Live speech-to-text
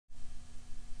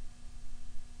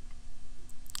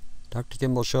Dr.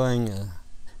 Gimbel showing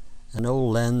an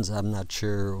old lens. I'm not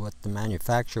sure what the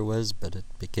manufacturer was, but it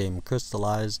became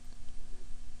crystallized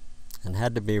and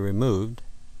had to be removed,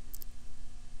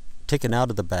 taken out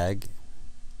of the bag.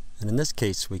 And in this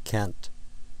case we can't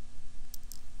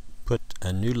put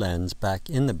a new lens back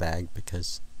in the bag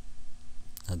because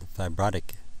of the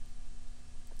fibrotic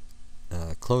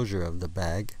closure of the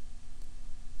bag.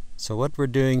 So what we're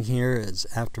doing here is,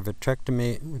 after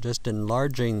vitrectomy, we're just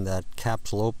enlarging that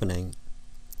capsule opening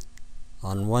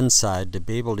on one side to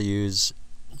be able to use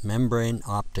membrane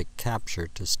optic capture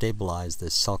to stabilize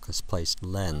this sulcus placed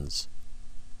lens.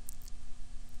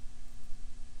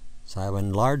 So I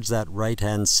enlarged that right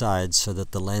hand side so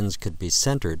that the lens could be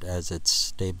centered as it's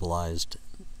stabilized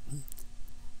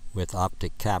with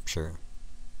optic capture.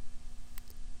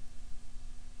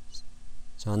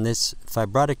 So on this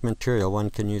fibrotic material,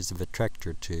 one can use the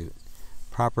vitrector to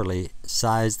properly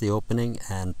size the opening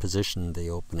and position the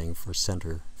opening for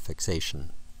center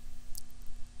fixation.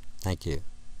 Thank you.